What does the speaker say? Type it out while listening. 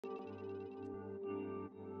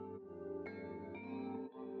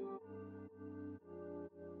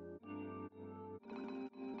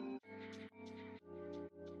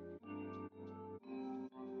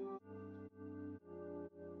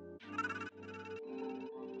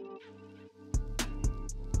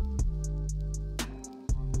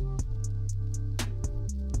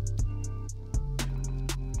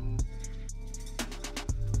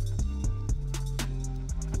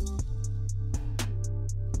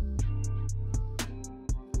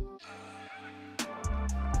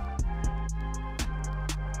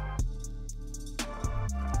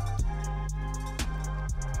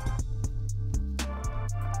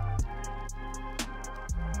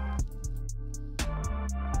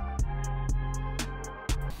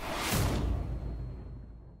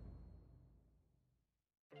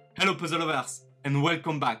Hello puzzle lovers and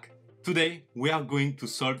welcome back. Today we are going to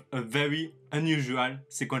solve a very unusual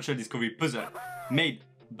sequential discovery puzzle made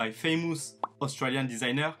by famous Australian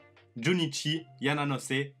designer Junichi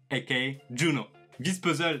Yananose aka Juno. This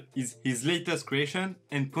puzzle is his latest creation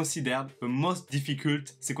and considered the most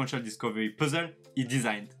difficult sequential discovery puzzle he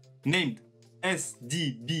designed. Named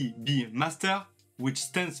SDBB Master, which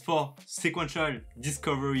stands for Sequential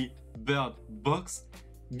Discovery Burred Box,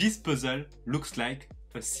 this puzzle looks like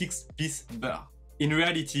a 6-piece burr. In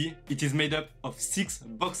reality, it is made up of 6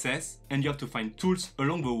 boxes and you have to find tools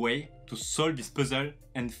along the way to solve this puzzle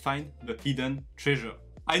and find the hidden treasure.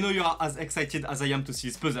 I know you are as excited as I am to see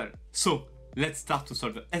this puzzle, so let's start to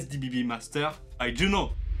solve the SDBB Master by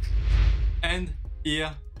Juno. And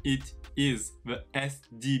here it is, the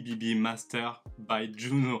SDBB Master by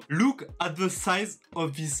Juno. Look at the size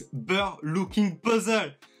of this burr looking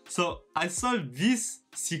puzzle. So I solved this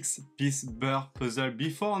 6-piece burr puzzle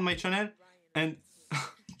before on my channel and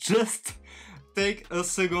just take a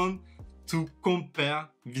second to compare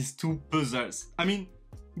these two puzzles. I mean,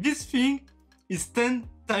 this thing is 10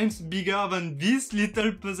 times bigger than this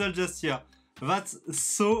little puzzle just here. That's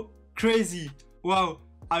so crazy. Wow,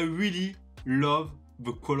 I really love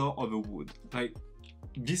the color of the wood. Like,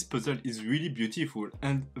 this puzzle is really beautiful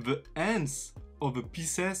and the ends of the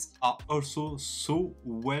pieces are also so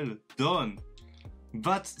well done.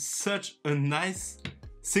 That's such a nice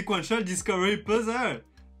sequential discovery puzzle.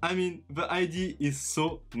 I mean, the idea is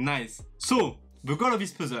so nice. So, the goal of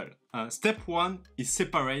this puzzle, step 1 is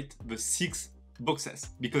separate the 6 boxes.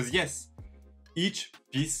 Because yes, each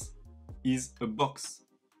piece is a box.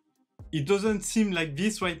 It doesn't seem like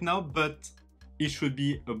this right now, but it should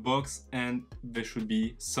be a box and there should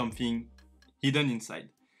be something hidden inside.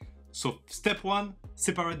 So step 1,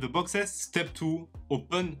 separate the boxes. Step 2,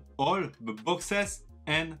 open all the boxes.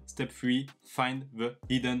 And step 3, find the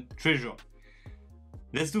hidden treasure.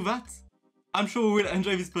 Let's do that. I'm sure we will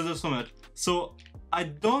enjoy this puzzle so much. So I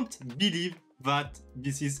don't believe that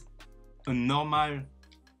this is a normal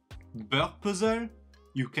burr puzzle.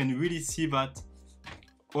 You can really see that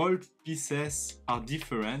all pieces are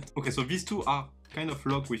different. Okay, so these two are kind of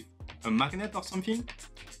locked with a magnet or something.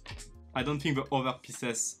 I don't think the other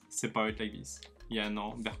pieces separate like this. Yeah,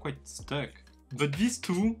 no, they're quite stuck. But these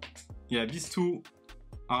two, yeah, these two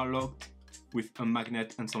are locked with a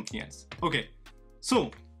magnet and something else. Okay,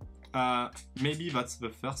 so maybe that's the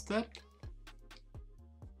first step.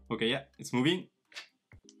 Okay, yeah, it's moving.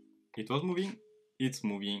 It was moving. It's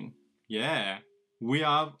moving. Yeah, we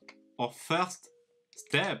have our first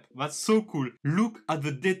step. That's so cool. Look at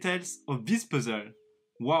the details of this puzzle.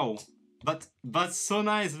 Wow. That's so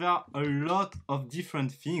nice. There are a lot of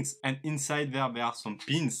different things and inside there are some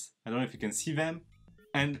pins. I don't know if you can see them.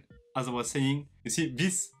 And as I was saying, you see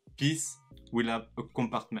this piece will have a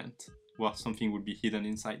compartment where something will be hidden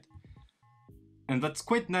inside. And that's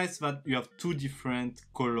quite nice that you have 2 different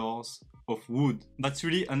colors of wood. That's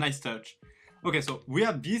really a nice touch. Okay, so we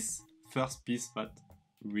have this first piece that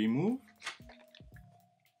we remove.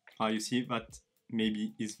 You see that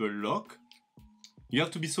maybe is the lock. You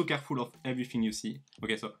have to be so careful of everything you see.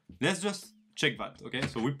 Okay, so let's just check that. Okay,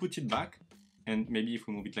 so we put it back and maybe if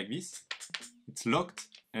we move it like this, it's locked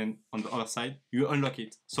and on the other side, you unlock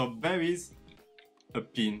it. So there is a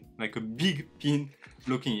pin, like a big pin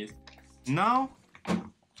blocking it. Now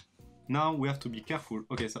we have to be careful.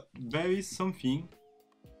 Okay, so there is something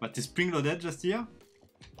that is spring-loaded just here.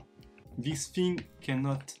 This thing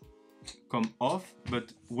cannot come off,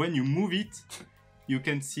 but when you move it, you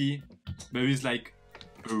can see there is like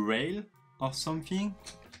a rail or something.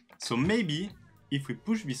 So maybe if we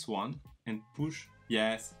push this one and push,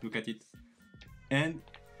 yes, look at it, and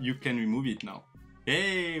you can remove it now.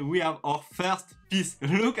 Hey, we have our first piece.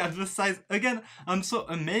 Look at the size. Again, I'm so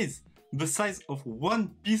amazed. The size of one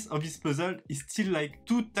piece of this puzzle is still like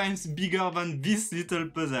 2 times bigger than this little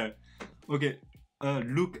puzzle. Okay,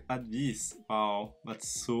 look at this. Wow, that's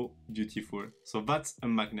so beautiful. So that's a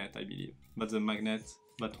magnet, I believe. That's a magnet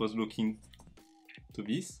that was looking to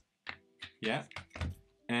this. Yeah.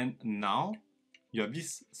 And now you have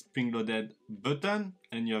this spring-loaded button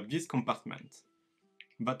and you have this compartment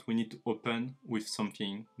that we need to open with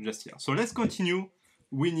something just here. So let's continue.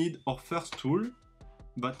 We need our first tool,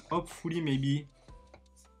 but hopefully maybe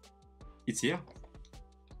it's here.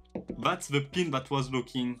 That's the pin that was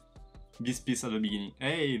locking this piece at the beginning.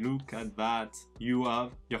 Hey, look at that. You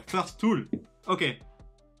have your first tool. Okay,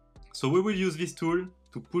 so we will use this tool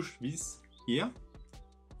to push this here.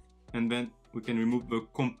 And then we can remove the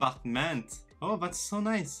compartment. Oh, that's so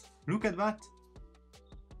nice. Look at that.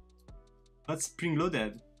 That's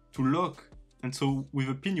spring-loaded to lock. And so with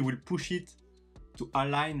a pin, you will push it to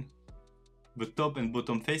align the top and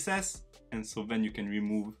bottom faces, and so then you can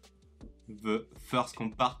remove the first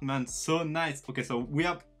compartment. So nice. Okay, so we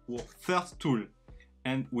have our first tool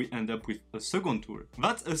and we end up with a second tool.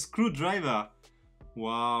 That's a screwdriver.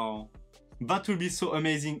 Wow, that will be so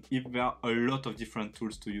amazing if there are a lot of different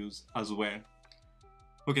tools to use as well.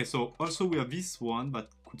 Okay, so also we have this one that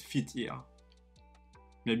could fit here.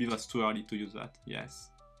 Maybe that's too early to use that. Yes,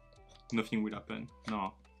 nothing will happen.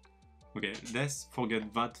 No. Okay, let's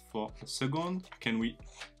forget that for a second. Can we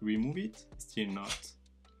remove it? Still not.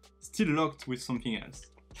 Still locked with something else.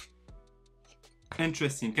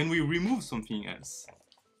 Interesting. Can we remove something else?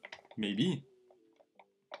 Maybe.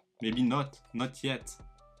 Maybe not. Not yet.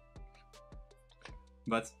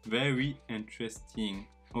 That's very interesting.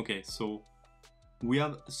 Okay, so we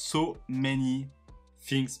have so many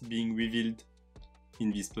things being revealed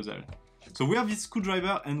in this puzzle. So we have this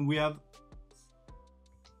screwdriver and we have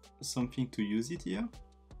something to use it here.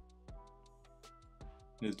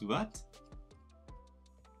 Let's do that.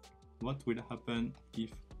 What will happen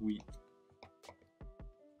if we...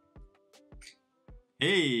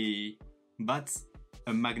 Hey, that's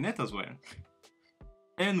a magnet as well.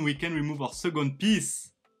 And we can remove our second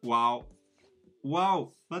piece. Wow.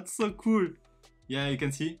 Wow, that's so cool. Yeah, you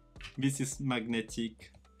can see this is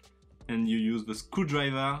magnetic and you use the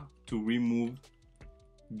screwdriver to remove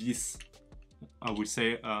this. I would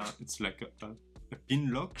say it's like a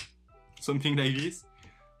pin lock, something like this.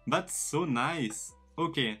 That's so nice.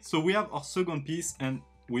 Okay, so we have our second piece and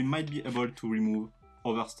we might be able to remove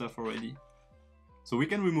other stuff already. So we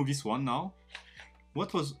can remove this one now.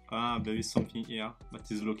 What was... there is something here that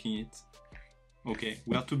is blocking it. Okay,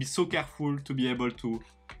 we have to be so careful to be able to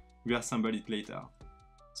reassemble it later.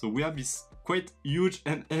 So we have this quite huge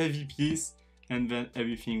and heavy piece and then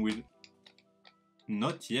everything will...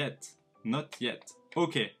 Not yet. Not yet.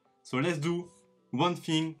 Okay, so let's do one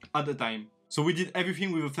thing at a time. So we did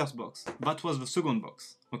everything with the first box. That was the second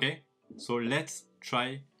box, okay? So let's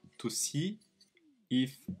try to see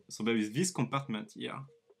if... So there is this compartment here.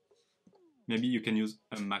 Maybe you can use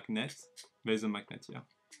a magnet. There is a magnet here.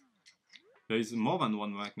 There is more than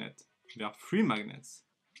one magnet. There are 3 magnets.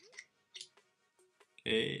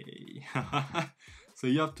 Okay. So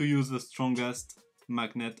you have to use the strongest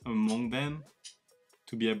magnet among them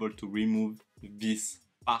to be able to remove this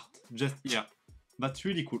part just here. That's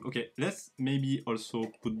really cool. Okay, let's maybe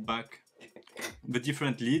also put back the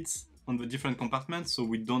different leads on the different compartments so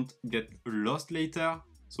we don't get lost later.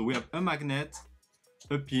 So we have a magnet,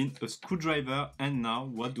 a pin, a screwdriver, and now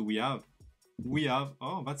what do we have? We have,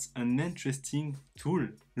 oh, that's an interesting tool.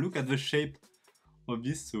 Look at the shape of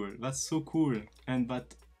this tool. That's so cool. And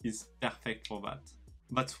that is perfect for that.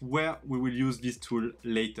 That's where we will use this tool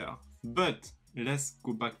later. But let's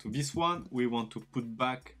go back to this one. We want to put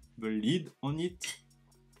back the lid on it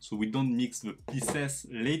so we don't mix the pieces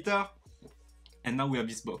later. And now we have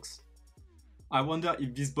this box. I wonder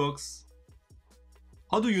if this box...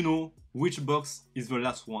 How do you know which box is the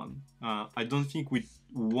last one? I don't think we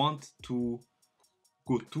want to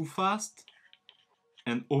go too fast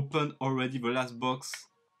and open already the last box.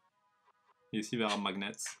 You see there are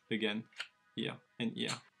magnets again, here and here.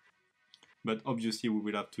 But obviously we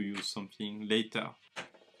will have to use something later.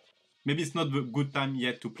 Maybe it's not the good time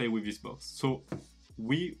yet to play with this box. So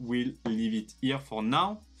we will leave it here for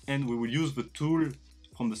now and we will use the tool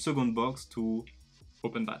from the second box to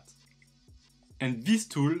open that. And this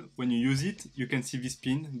tool, when you use it, you can see this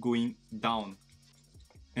pin going down.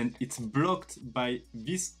 And it's blocked by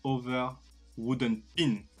this other wooden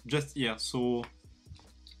pin just here. So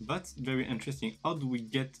that's very interesting. How do we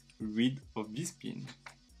get rid of this pin?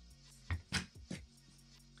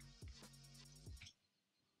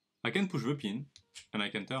 I can push the pin and I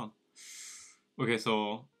can turn. Okay,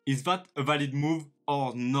 so is that a valid move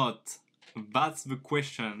or not? That's the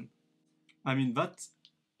question. I mean, that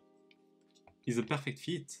is a perfect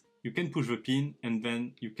fit. You can push the pin and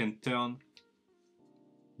then you can turn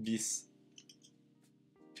this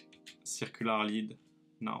circular lid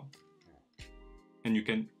now. And you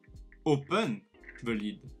can open the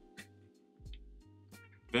lid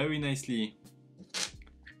very nicely.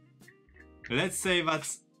 Let's say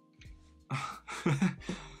that's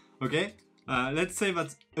okay. Let's say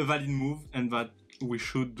that's a valid move and that we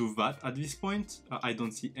should do that at this point. I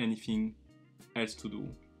don't see anything else to do.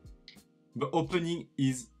 The opening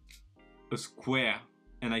is a square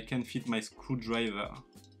and I can fit my screwdriver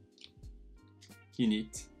in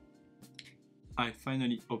it. I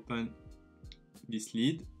finally open this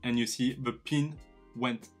lid and you see the pin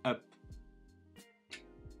went up.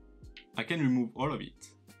 I can remove all of it.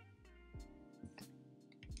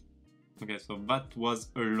 Okay, so that was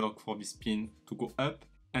a lock for this pin to go up.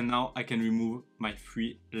 And now I can remove my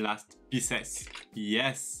 3 last pieces.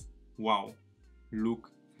 Yes! Wow.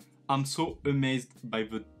 Look. I'm so amazed by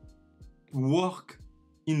the work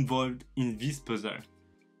involved in this puzzle.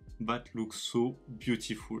 That looks so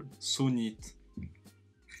beautiful, so neat.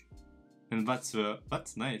 And that's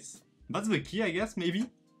nice. That's the key, I guess, maybe,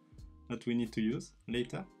 that we need to use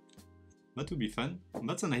later. That would be fun.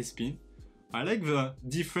 That's a nice pin. I like the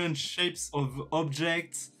different shapes of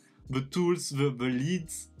objects, the tools, the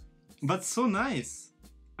leads. That's so nice.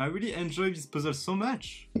 I really enjoy this puzzle so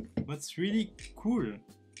much. That's really cool.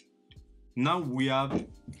 Now we have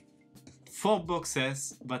 4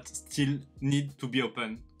 boxes that still need to be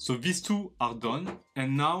opened. So these 2 are done.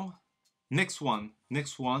 And now, next one,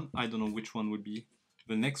 I don't know which one will be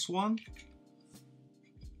the next one.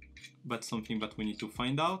 That's something that we need to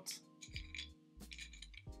find out.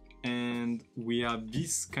 And we have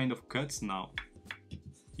this kind of cuts now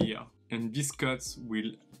here. And these cuts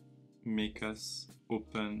will make us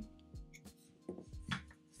open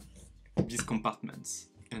these compartments.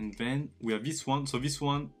 And then we have this one. So this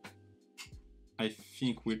one, I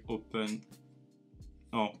think will open.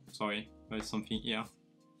 Oh, sorry, there's something here.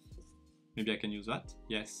 Maybe I can use that.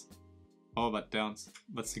 Yes. Oh, that turns.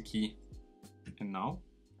 That's the key. And now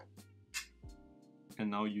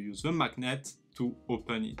you use the magnet to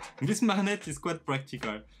open it. This magnet is quite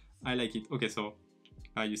practical. I like it. Okay, so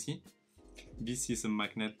you see, this is a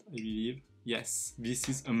magnet, I believe. Yes, this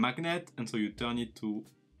is a magnet, and so you turn it to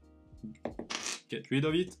get rid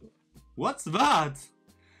of it. What's that?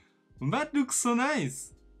 That looks so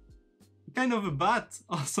nice. Kind of a bat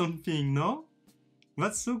or something, no?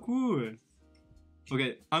 That's so cool.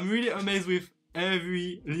 Okay, I'm really amazed with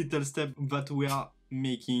every little step that we are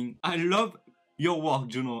making. I love your work,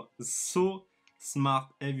 Juno. So smart,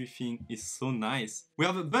 everything is so nice. We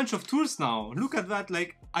have a bunch of tools now. Look at that,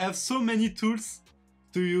 like I have so many tools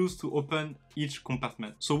to use to open each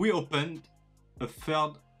compartment. So we opened a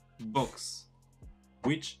 3rd box,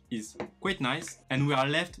 which is quite nice. And we are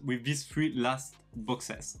left with these 3 last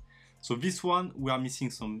boxes. So this one, we are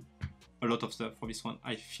missing a lot of stuff for this one,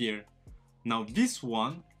 I fear. Now this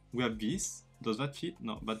one, we have this. Does that fit?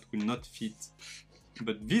 No, that will not fit.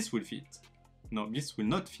 But this will fit. No, this will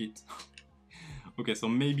not fit. Okay, so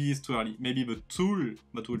maybe it's too early. Maybe the tool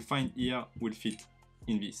that we'll find here will fit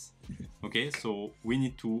in this. Okay, so we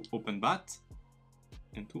need to open that.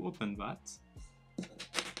 And to open that,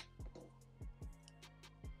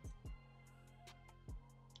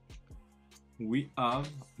 we have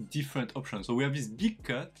different options. So we have this big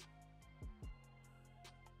cut.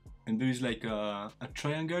 And there is like a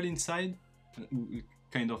triangle inside. It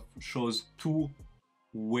kind of shows 2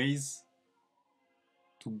 ways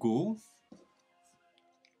to go.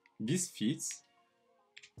 This fits.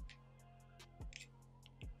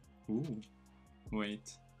 Ooh, wait.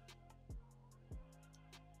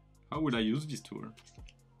 How would I use this tool?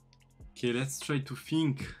 Okay, let's try to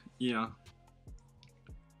think here.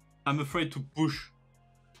 I'm afraid to push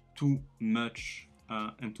too much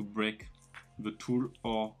and to break the tool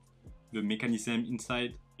or the mechanism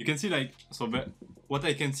inside. You can see like, so what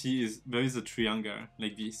I can see is there is a triangle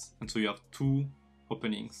like this. And so you have 2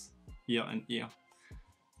 openings here and here.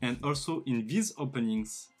 And also in these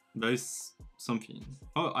openings, there is something.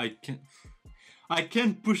 Oh, I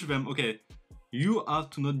can push them. Okay, you have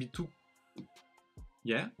to not be too,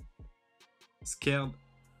 scared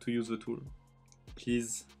to use the tool.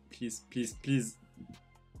 Please, please, please, please.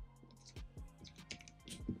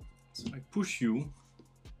 So I push you.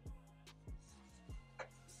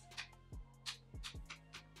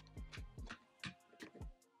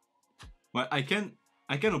 Well, I can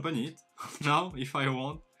open it now if I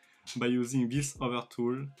want by using this other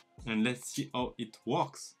tool, and let's see how it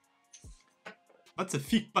works. That's a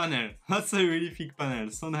thick panel. That's a really thick panel.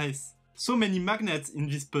 So nice. So many magnets in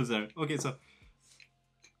this puzzle. Okay, so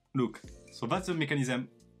look. So that's the mechanism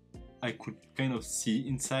I could kind of see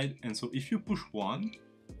inside. And so if you push one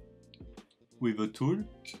with a tool,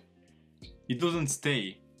 it doesn't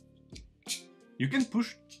stay. You can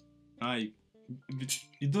push.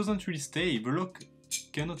 It doesn't really stay. The lock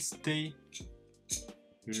cannot stay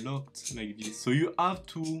locked like this. So you have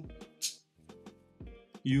to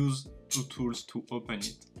use 2 tools to open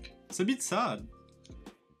it. It's a bit sad.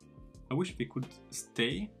 I wish they could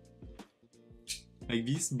stay like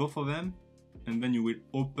this, both of them, and then you will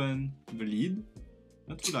open the lid.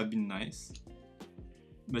 That would have been nice.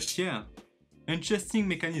 But yeah, interesting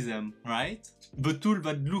mechanism, right? The tool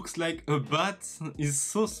that looks like a bat is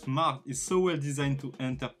so smart. It's so well designed to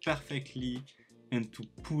enter perfectly and to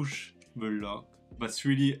push the lock. That's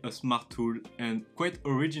really a smart tool and quite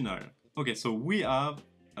original. Okay, so we have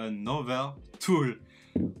another tool.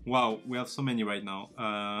 Wow, we have so many right now.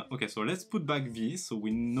 Okay, so let's put back this so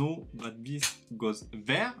we know that this goes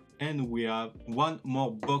there, and we have one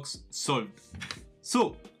more box solved.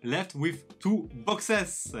 So left with 2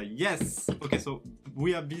 boxes. Yes. Okay, so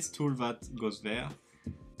we have this tool that goes there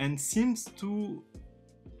and seems to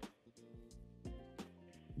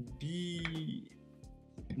be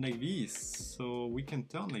like this, so we can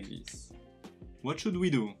turn like this. What should we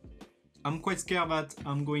do? I'm quite scared that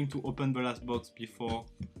I'm going to open the last box before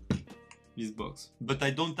this box, but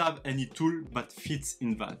I don't have any tool that fits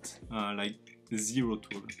in that, like 0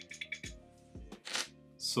 tool.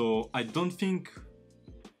 So I don't think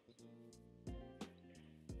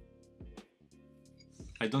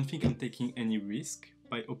I'm taking any risk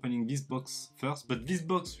by opening this box first, but this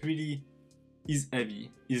box really is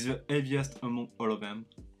heavy, is the heaviest among all of them.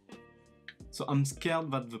 So I'm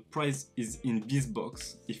scared that the prize is in this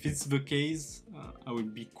box. If it's the case, I will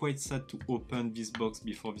be quite sad to open this box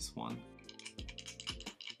before this one.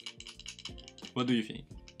 What do you think?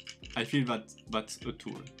 I feel that that's a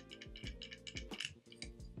tool.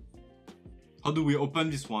 How do we open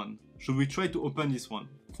this one? Should we try to open this one?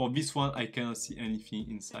 For this one, I cannot see anything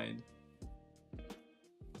inside.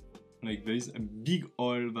 Like there is a big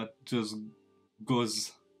hole that just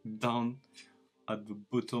goes down at the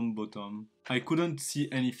bottom. I couldn't see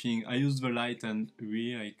anything. I used the light and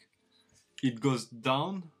really like it goes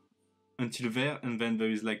down until there, and then there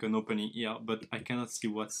is like an opening here, but I cannot see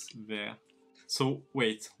what's there. So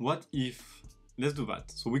wait, what if, let's do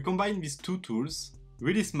that. So we combine these 2 tools.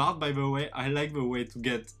 Really smart, by the way. I like the way to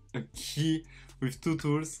get a key with 2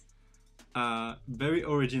 tools. Very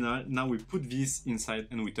original. Now we put this inside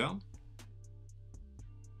and we turn.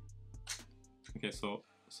 Okay, so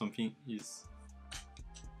something is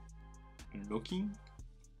locking.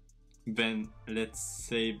 Then let's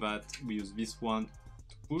say that we use this one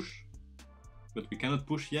to push, but we cannot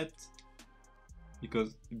push yet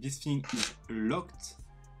because this thing is locked.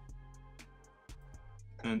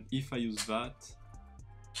 And if I use that,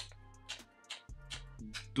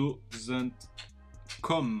 doesn't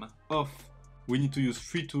come off. We need to use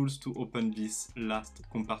 3 tools to open this last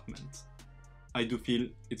compartment. I do feel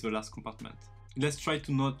it's the last compartment. Let's try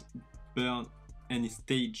to not burn any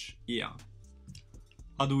stage here.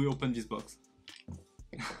 How do we open this box?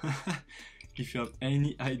 If you have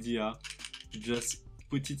any idea, just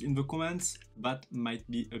put it in the comments. That might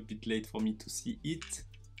be a bit late for me to see it,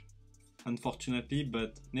 unfortunately,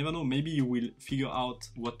 but never know, maybe you will figure out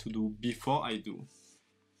what to do before I do.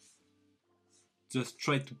 Just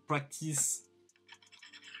try to practice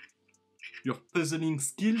your puzzling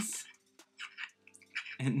skills,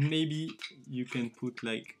 and maybe you can put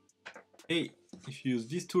like, hey, if you use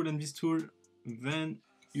this tool and this tool, then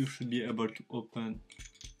you should be able to open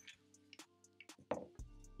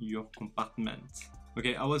your compartment.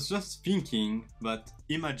 Okay, I was just thinking that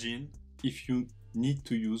imagine if you need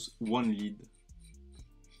to use 1 lead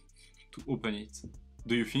to open it.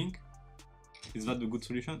 Do you think? Is that the good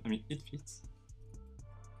solution? I mean, it fits.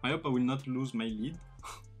 I hope I will not lose my lead.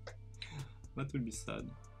 That will be sad.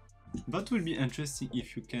 That will be interesting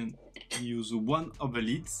if you can use one of the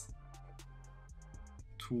leads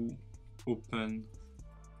to open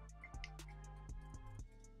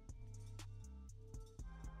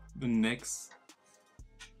the next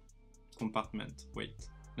compartment. Wait,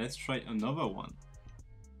 let's try another one.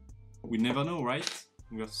 We never know, right?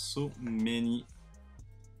 We have so many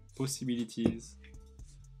possibilities.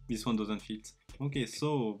 This one doesn't fit. Okay,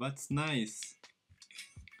 so that's nice.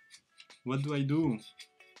 What do I do?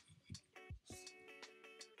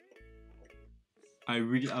 I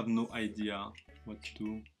really have no idea what to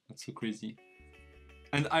do. That's so crazy.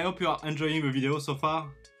 And I hope you are enjoying the video so far,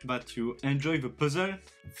 that you enjoy the puzzle.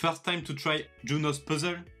 First time to try Juno's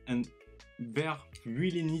puzzle, and they're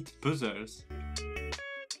really neat puzzles.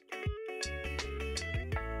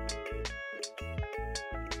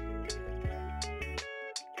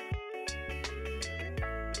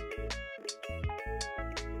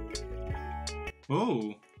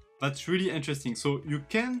 Oh, that's really interesting. So you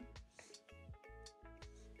can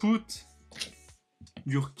put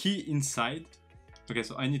your key inside. Okay,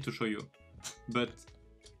 so I need to show you. But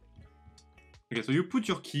okay, so you put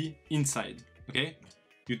your key inside. Okay,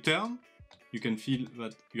 you turn, you can feel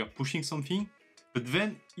that you are pushing something. But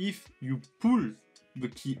then if you pull the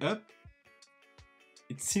key up,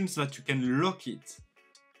 it seems that you can lock it.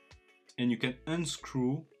 And you can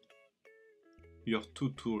unscrew your 2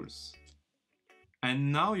 tools.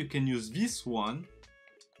 And now you can use this one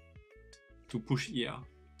to push here.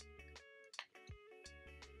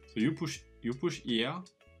 So you push here,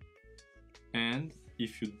 and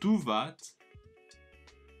if you do that,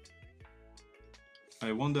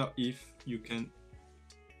 I wonder if you can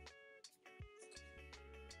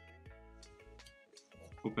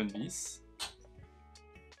open this.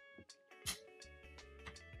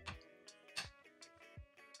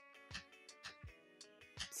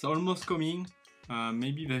 It's almost coming.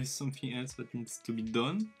 Maybe there is something else that needs to be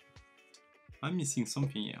done. I'm missing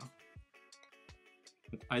something here,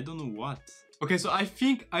 but I don't know what. Okay, so I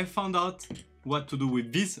think I found out what to do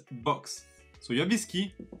with this box. So you have this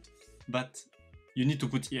key, but you need to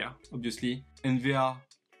put here, obviously. And there are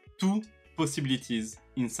two possibilities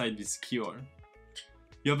inside this keyhole.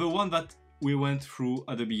 You have the one that we went through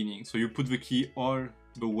at the beginning. So you put the key all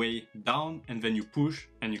the way down and then you push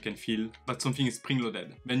and you can feel that something is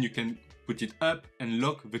spring-loaded. Then you can put it up and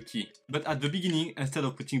lock the key. But at the beginning, instead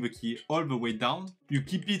of putting the key all the way down, you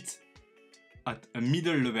keep it at a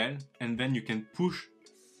middle level and then you can push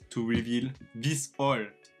to reveal this hole.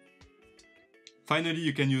 Finally,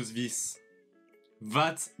 you can use this.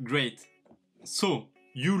 That's great. So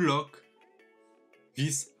you lock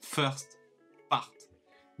this first part.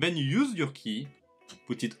 Then you use your key,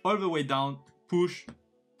 put it all the way down, push,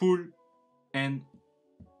 pull, and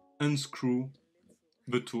unscrew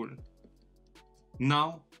the tool.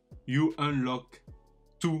 Now you unlock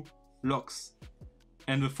two locks.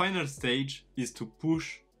 And the final stage is to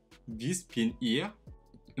push this pin here.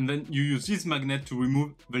 And then you use this magnet to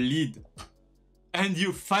remove the lid. And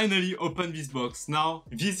you finally open this box. Now,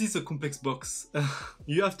 this is a complex box.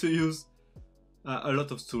 You have to use a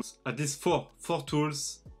lot of tools. At least four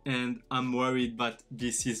tools. And I'm worried that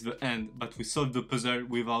this is the end. But we solved the puzzle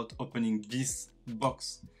without opening this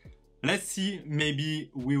box. Let's see, maybe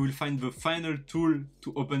we will find the final tool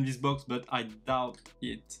to open this box, but I doubt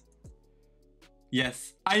it.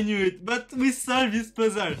 Yes, I knew it, but we solved this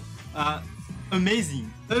puzzle.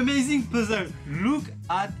 Amazing, amazing puzzle. Look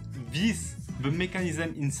at this. The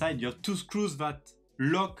mechanism inside, your two screws that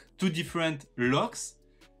lock two different locks.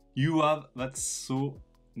 You have, that's so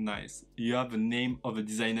nice. You have the name of the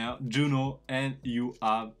designer, Juno, and you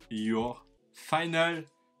have your final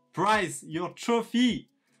prize, your trophy,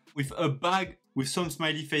 with a bag with some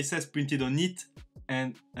smiley faces printed on it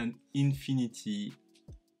and an infinity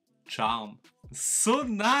charm. So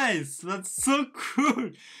nice, that's so cool.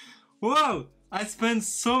 Wow, I spent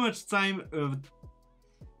so much time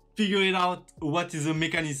figuring out what is the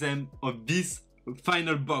mechanism of this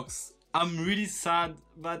final box. I'm really sad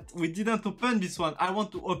that we didn't open this one. I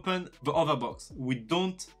want to open the other box. We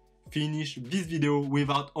don't finish this video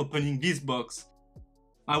without opening this box.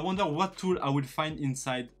 I wonder what tool I will find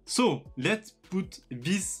inside. So let's put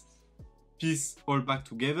this piece all back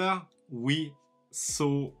together. We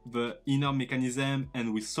saw the inner mechanism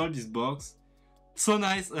and we solved this box. So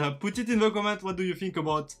nice. Put it in the comment. What do you think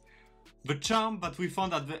about the charm that we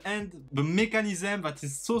found at the end? The mechanism that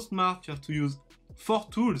is so smart. You have to use 4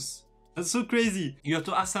 tools. That's so crazy. You have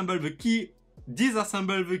to assemble the key,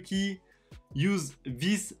 disassemble the key, use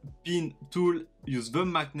this pin tool, use the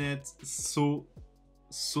magnet. So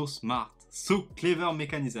smart, so clever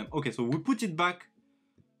mechanism. Okay, so we put it back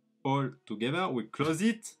all together, we close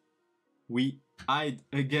it, we hide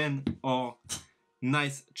again our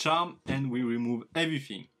nice charm, and we remove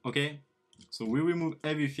everything. Okay, so we remove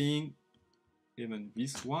everything, even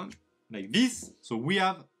this one, like this. So we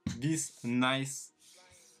have this nice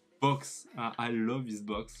box. I love this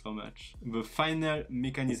box so much. The final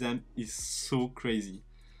mechanism is so crazy.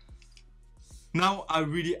 Now I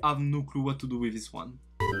really have no clue what to do with this one.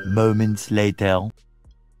 Moments later.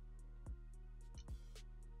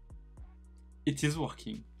 It is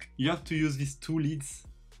working. You have to use these 2 leads.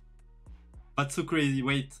 That's so crazy.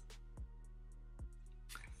 Wait.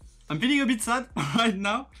 I'm feeling a bit sad right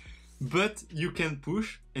now, but you can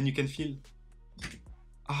push and you can feel.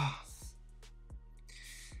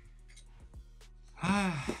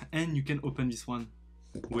 And you can open this one.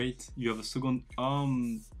 Wait, you have a second.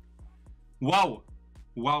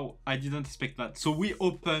 Wow, I didn't expect that. So we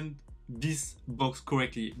opened this box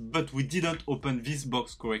correctly, but we didn't open this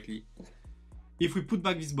box correctly. If we put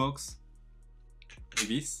back this box, like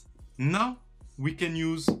this, now we can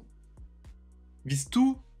use these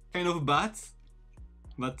 2 kind of bats.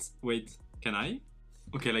 But wait, can I?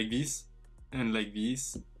 Okay, like this, and like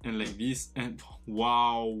this, and like this, and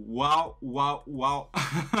wow.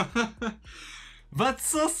 That's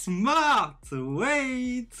so smart.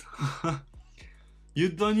 Wait. You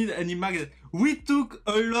don't need any magnet. We took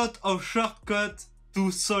a lot of shortcuts to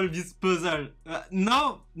solve this puzzle.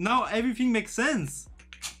 Now everything makes sense.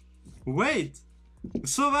 Wait,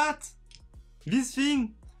 so that this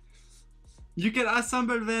thing, you can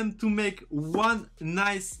assemble them to make one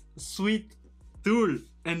nice, sweet tool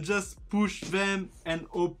and just push them and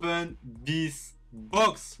open this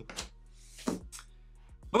box.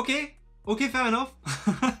 Okay, fair enough.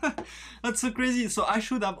 That's so crazy. So I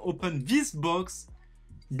should have opened this box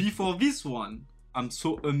before this one. I'm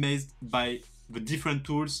so amazed by the different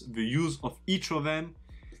tools, the use of each of them.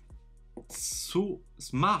 So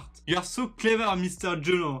smart. You are so clever, Mr.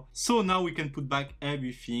 Juno. So now we can put back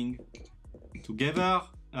everything together.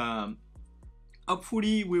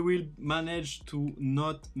 Hopefully we will manage to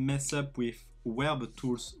not mess up with where the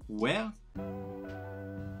tools were.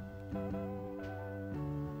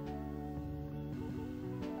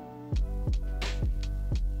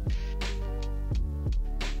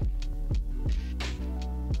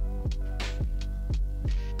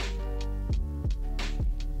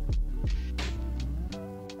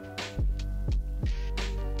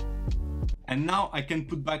 And now I can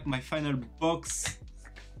put back my final box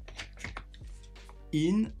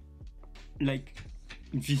in like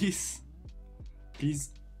this.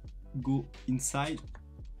 Please go inside.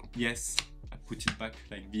 Yes, I put it back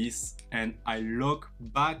like this and I lock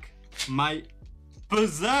back my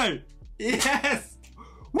puzzle. Yes!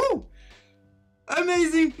 Woo!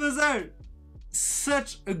 Amazing puzzle!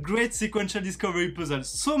 Such a great sequential discovery puzzle.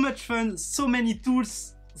 So much fun, so many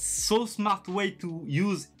tools. So smart way to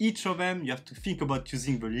use each of them. You have to think about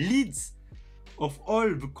using the lids of all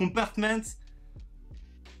the compartments.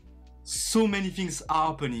 So many things are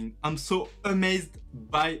happening. I'm so amazed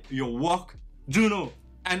by your work, Juno.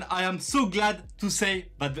 And I am so glad to say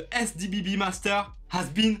that the SDBB Master has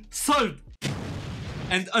been solved.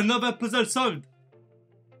 And another puzzle solved.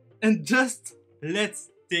 And just let's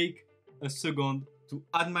take a second to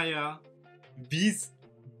admire this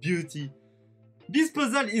beauty. This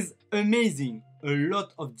puzzle is amazing, a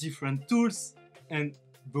lot of different tools, and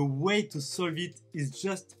the way to solve it is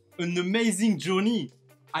just an amazing journey.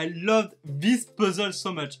 I loved this puzzle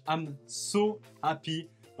so much. I'm so happy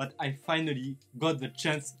that I finally got the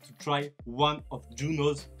chance to try one of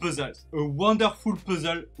Juno's puzzles. A wonderful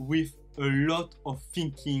puzzle with a lot of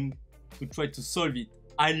thinking to try to solve it.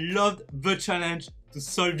 I loved the challenge to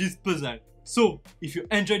solve this puzzle. So, if you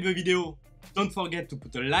enjoyed the video, don't forget to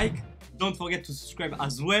put a like. Don't forget to subscribe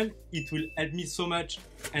as well. It will help me so much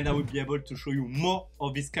and I will be able to show you more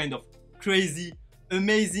of this kind of crazy,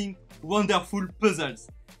 amazing, wonderful puzzles.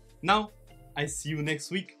 Now, I see you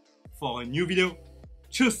next week for a new video.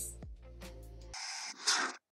 Tschüss!